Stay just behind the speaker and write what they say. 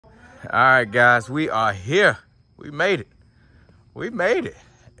All right, guys, we are here. We made it. We made it.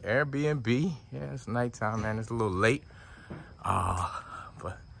 Airbnb. Yeah, it's nighttime, man. It's a little late.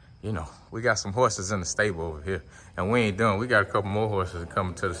 But, you know, we got some horses in the stable over here. And we ain't done. We got a couple more horses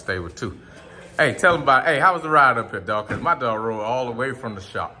coming to the stable, too. Hey, tell them about, hey, how was the ride up here, dog? Because my dog rode all the way from the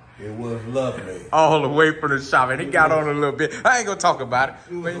shop. It was lovely. All the way from the shop. And he got on a little bit. I ain't going to talk about it.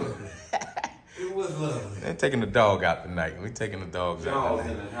 It was lovely. They're taking the dog out tonight. We taking the dogs out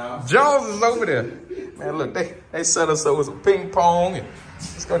Jones in the house. Jones is over there. Man, look, they set us up with some ping pong. And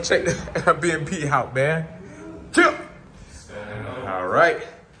let's go check the Airbnb out, man. Chill. All right.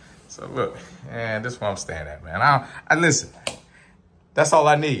 So look, man, this is where I'm staying at, man. I listen. That's all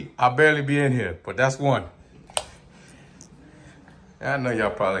I need. I'll barely be in here, but that's one. I know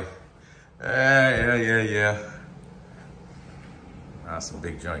y'all probably. Yeah. That's a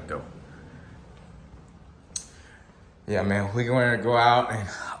big joint though. Yeah, man, we're going to go out and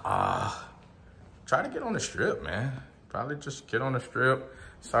try to get on the strip, man. Probably just get on the strip.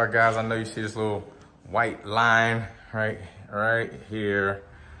 Sorry, guys, I know you see this little white line right here.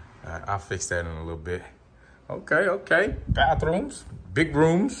 I'll fix that in a little bit. Okay. Bathrooms, big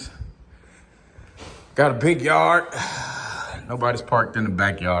rooms. Got a big yard. Nobody's parked in the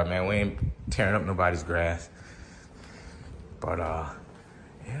backyard, man. We ain't tearing up nobody's grass. But,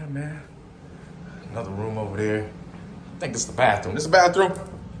 yeah, man. Another room over there. I think it's the bathroom. This is the bathroom?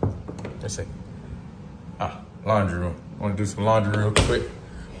 Let's see. Laundry room. I want to do some laundry real quick.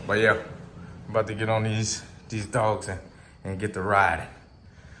 But yeah, I'm about to get on these dogs and get to riding.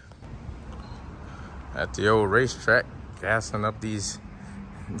 At the old racetrack, gassing up these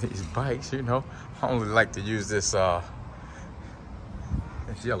bikes, you know. I only like to use this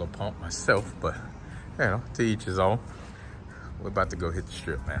yellow pump myself, but you know, to each his own. We're about to go hit the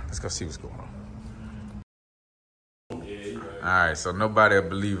strip, man. Let's go see what's going on. All right, so nobody will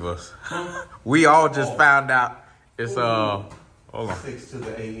believe us. We all just found out it's hold on. 6 to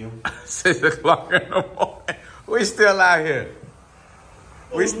the a.m. 6 o'clock in the morning. We still out here.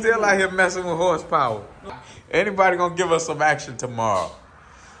 We still out here messing with horsepower. Anybody gonna give us some action tomorrow?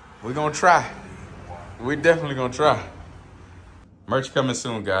 We're gonna try. We definitely gonna try. Merch coming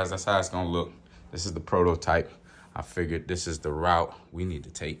soon, guys. That's how it's gonna look. This is the prototype. I figured this is the route we need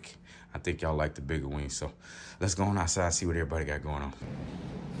to take. I think y'all like the bigger wings, so let's go on outside and see what everybody got going on.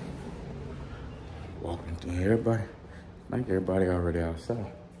 Walking through everybody. I think everybody already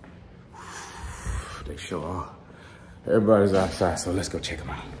outside. They sure are. Everybody's outside, so let's go check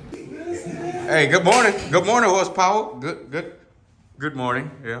them out. Hey, good morning. Good morning, horsepower. Good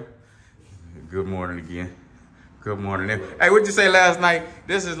morning, yeah. Good morning again. Good morning. Hey, what'd you say last night?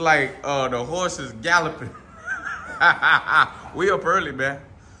 This is like the horses galloping. We up early, man.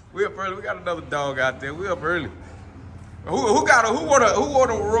 We up early. We got another dog out there. We up early. Who won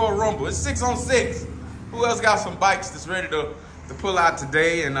a Royal Rumble? It's 6 on 6. Who else got some bikes that's ready to pull out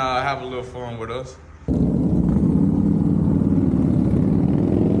today and have a little fun with us?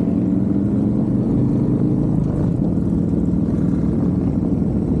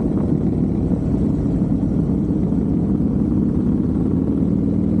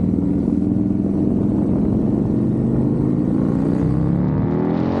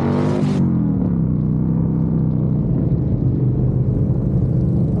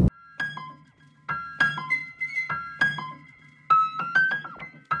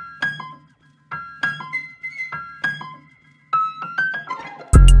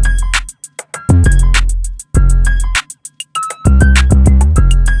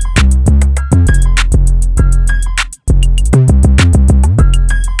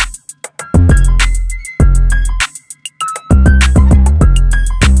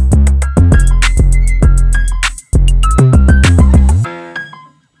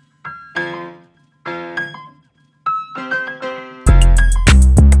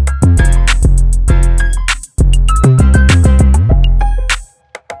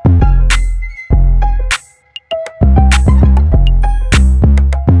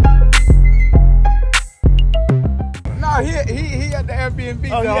 He at the Airbnb,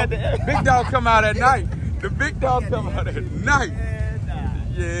 dog. Big dog come out at night. The big dog come out at night.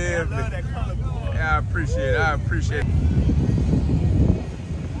 Yeah, I love that color. Yeah, I appreciate it.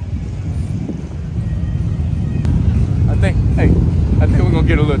 I think we're gonna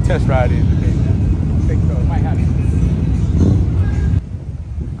get a little test ride in today. I think so. It might happen.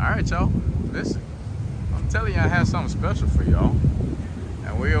 All right, y'all. Listen, I'm telling you, I have something special for y'all.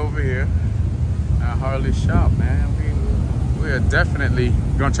 And we over here at Harley shop, man. We are definitely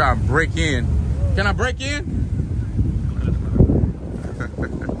gonna try and break in. Can I break in?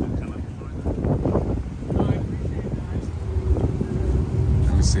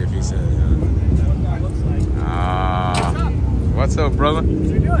 see if he says. What that looks like. What's up, brother?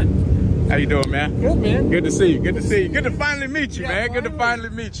 What you doing? How you doing, man? Good, man. Good to see you. Good to see you. Good to finally meet you, Yeah, man. Good to finally.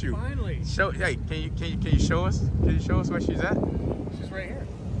 finally meet you. Finally. Show. Hey, can you show us? Can you show us where she's at? She's right here.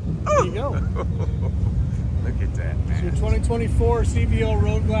 There you go. Look at that, It's your man. 2024 CVO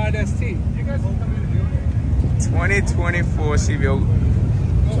Road Glide ST. You guys will come in and do it. 2024 CVO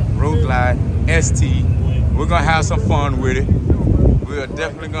Road Glide ST. We're gonna have some fun with it. We are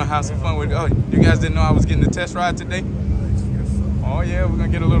definitely gonna have some fun with it. Oh, you guys didn't know I was getting a test ride today? Oh yeah, we're gonna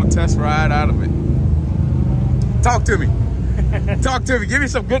get a little test ride out of it. Talk to me. Talk to me. Give me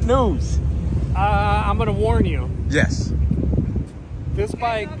some good news. I'm gonna warn you. Yes. This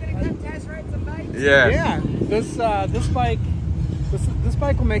bike. Yeah. Yeah. This bike. This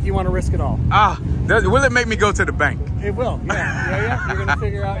bike will make you want to risk it all. Will it make me go to the bank? It will. Yeah. You're gonna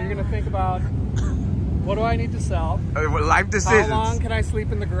figure out. You're gonna think about. What do I need to sell? Life decisions. How long can I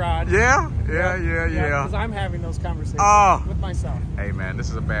sleep in the garage? Yeah. Because I'm having those conversations with myself. Hey man,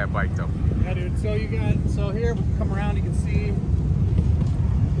 this is a bad bike though. Yeah, dude. So here, we can come around. You can see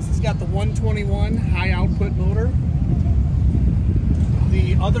this has got the 121 high output motor.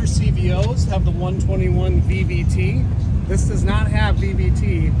 The other CVOs have the 121 VVT. This does not have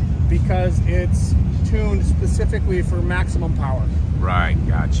VVT because it's tuned specifically for maximum power. Right,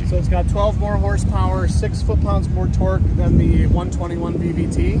 got you. So it's got 12 more horsepower, 6 foot-pounds more torque than the 121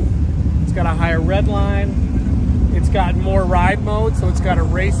 VVT. It's got a higher red line. It's got more ride mode, so it's got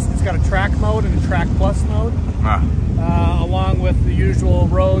a track mode and a track plus mode, along with the usual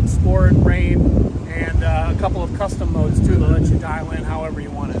road, sport, rain, and a couple of custom modes too that let you dial in however you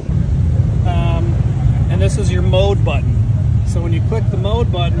want it. And this is your mode button. So when you click the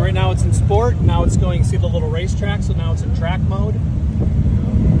mode button, right now it's in sport. Now it's going, see the little racetrack, so now it's in track mode.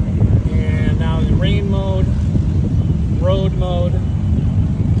 And now the rain mode, road mode,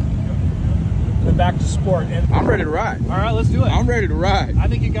 then back to sport. And I'm ready to ride. all right, let's do it. I'm ready to ride. I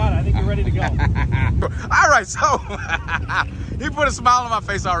think you got it. I think you're ready to go. All right, so he put a smile on my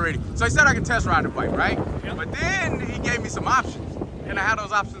face already. So he said I could test ride the bike, right? Yep. But then he gave me some options. Can I have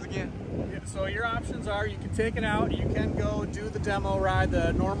those options again? So your options are you can take it out, you can go do the demo ride,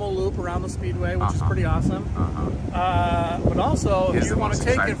 the normal loop around the speedway, which is pretty awesome. But also, if you want to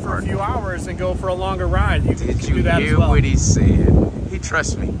take it for a few hours and go for a longer ride, you can do that as well. Did you hear what he said? He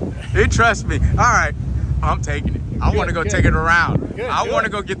trusts me. He trusts me. All right, I'm taking it. I want to go take it around. I want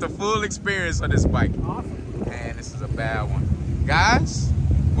to go get the full experience of this bike. Awesome. Man, this is a bad one. Guys,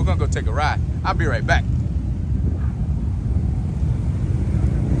 we're going to go take a ride. I'll be right back.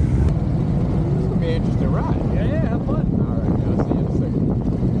 Be an interesting ride. Yeah, have fun. All right, man, I'll see you in a second.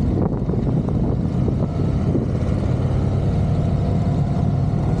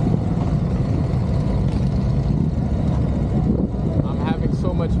 I'm having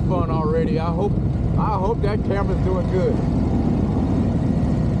so much fun already. I hope that camera's doing good.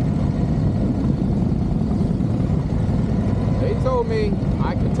 They told me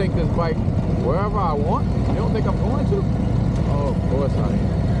I can take this bike wherever I want. You don't think I'm going to? Oh, of course I am.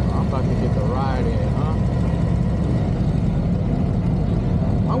 I'm about to get the ride in, huh?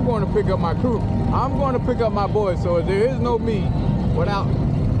 I'm going to pick up my crew. I'm going to pick up my boys, so there is no me without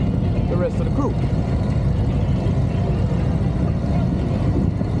the rest of the crew.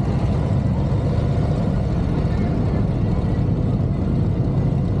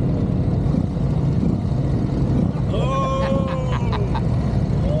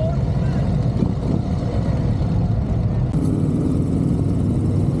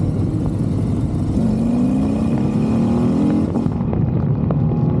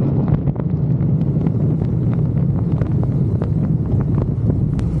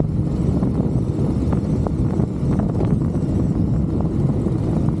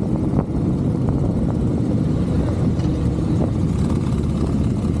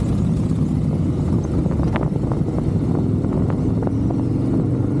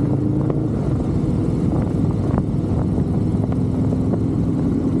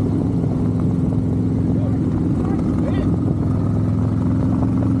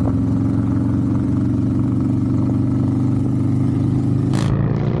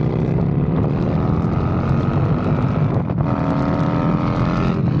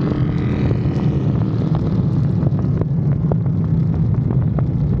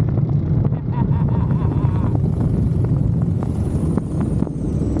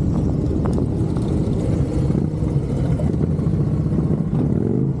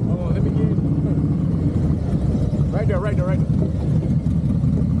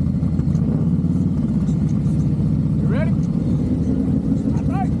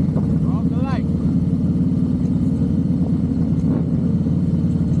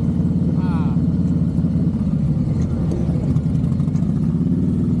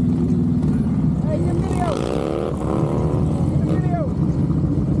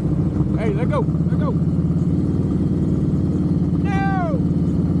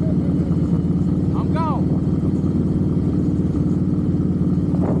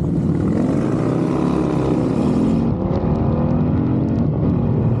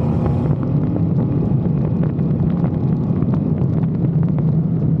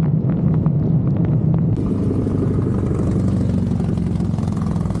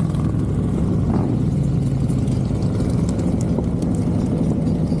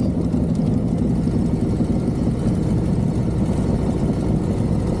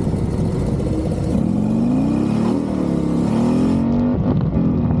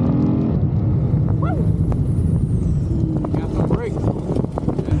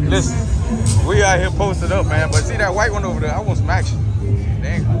 we out here posted up, man. But see that white one over there? I want some action.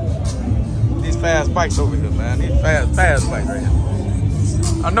 Dang. These fast bikes over here, man. These fast bikes right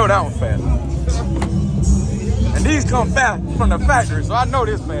here. I know that one's fast. And these come fast from the factory, so I know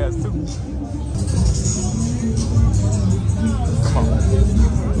this fast too.